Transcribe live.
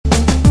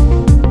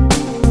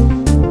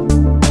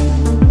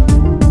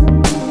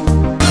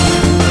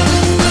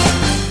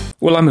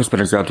Olá, meus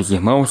prezados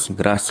irmãos,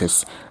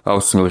 graças ao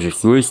Senhor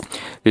Jesus,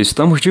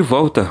 estamos de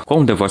volta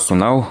com o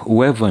devocional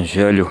O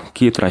Evangelho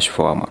que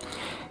Transforma.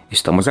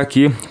 Estamos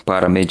aqui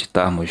para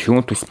meditarmos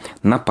juntos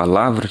na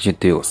Palavra de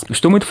Deus.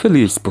 Estou muito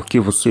feliz porque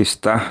você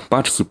está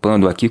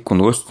participando aqui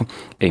conosco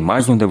em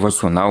mais um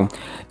devocional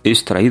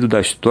extraído da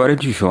história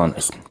de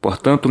Jonas.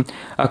 Portanto,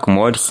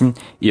 acomode-se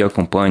e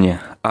acompanhe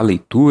a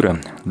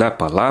leitura da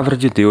Palavra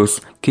de Deus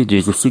que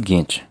diz o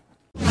seguinte.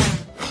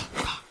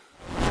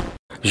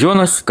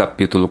 Jonas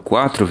capítulo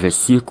 4,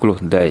 versículo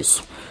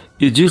 10.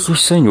 E disse o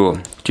Senhor: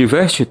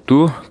 Tiveste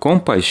tu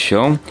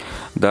compaixão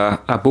da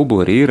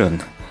aboboreira,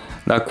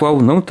 da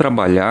qual não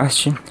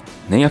trabalhaste,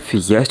 nem a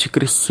fizeste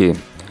crescer,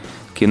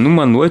 que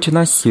numa noite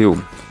nasceu,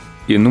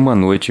 e numa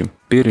noite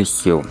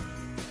pereceu.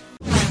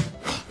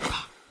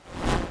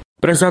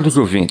 Prezados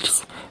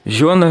ouvintes,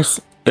 Jonas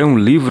é um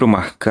livro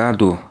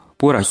marcado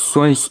por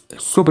ações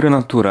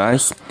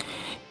sobrenaturais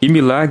e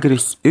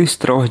milagres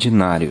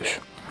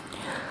extraordinários.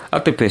 A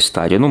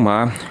tempestade no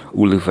mar,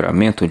 o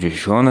livramento de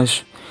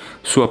Jonas,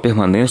 sua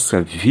permanência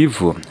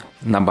vivo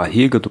na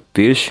barriga do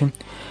peixe,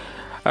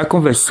 a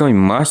conversão em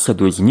massa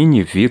dos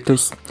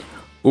ninivitas,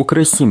 o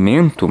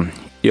crescimento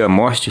e a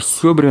morte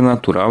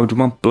sobrenatural de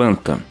uma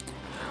planta,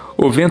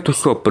 o vento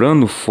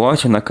soprando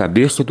forte na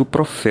cabeça do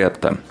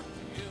profeta.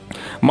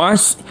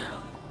 Mas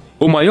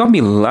o maior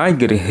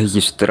milagre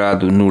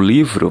registrado no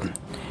livro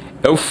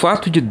é o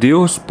fato de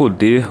Deus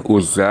poder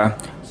usar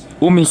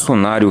o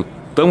missionário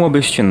tão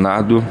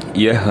obstinado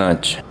e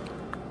errante.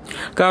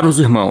 Caros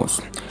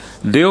irmãos,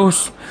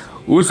 Deus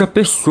usa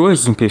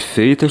pessoas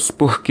imperfeitas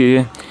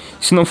porque,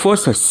 se não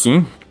fosse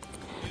assim,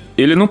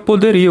 Ele não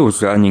poderia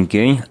usar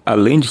ninguém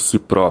além de si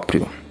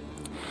próprio.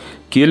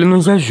 Que Ele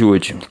nos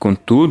ajude,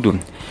 contudo,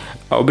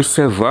 a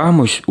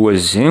observarmos o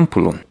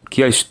exemplo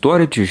que a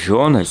história de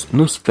Jonas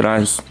nos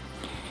traz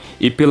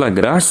e pela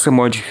graça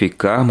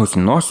modificarmos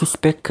nossos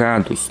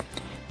pecados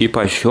e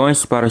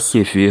paixões para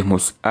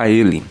servirmos a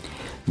Ele,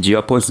 dia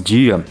após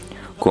dia,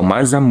 com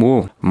mais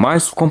amor,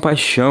 mais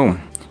compaixão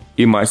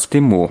e mais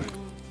temor.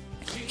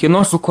 Que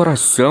nosso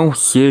coração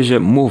seja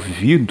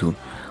movido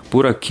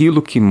por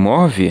aquilo que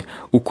move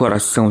o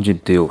coração de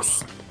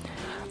Deus,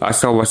 a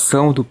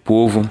salvação do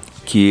povo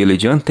que Ele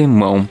de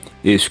antemão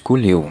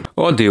escolheu.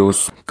 Ó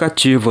Deus,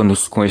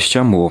 cativa-nos com este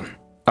amor,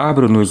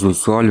 abra-nos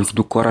os olhos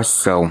do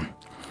coração,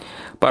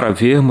 para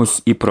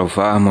vermos e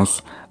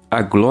provarmos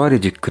a glória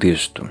de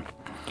Cristo.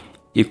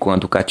 E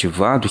quando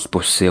cativados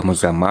por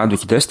sermos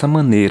amados desta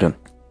maneira,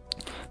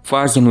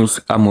 faze-nos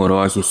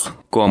amorosos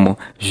como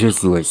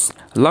Jesus.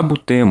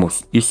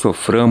 Labutemos e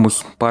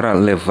soframos para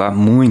levar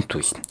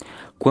muitos,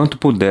 quanto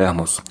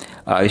pudermos,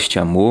 a este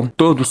amor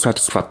todo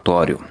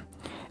satisfatório.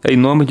 Em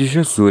nome de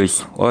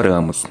Jesus,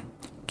 oramos.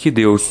 Que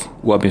Deus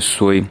o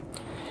abençoe.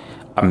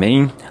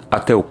 Amém.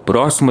 Até o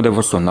próximo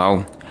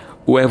devocional,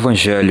 o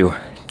Evangelho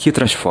que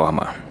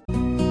Transforma.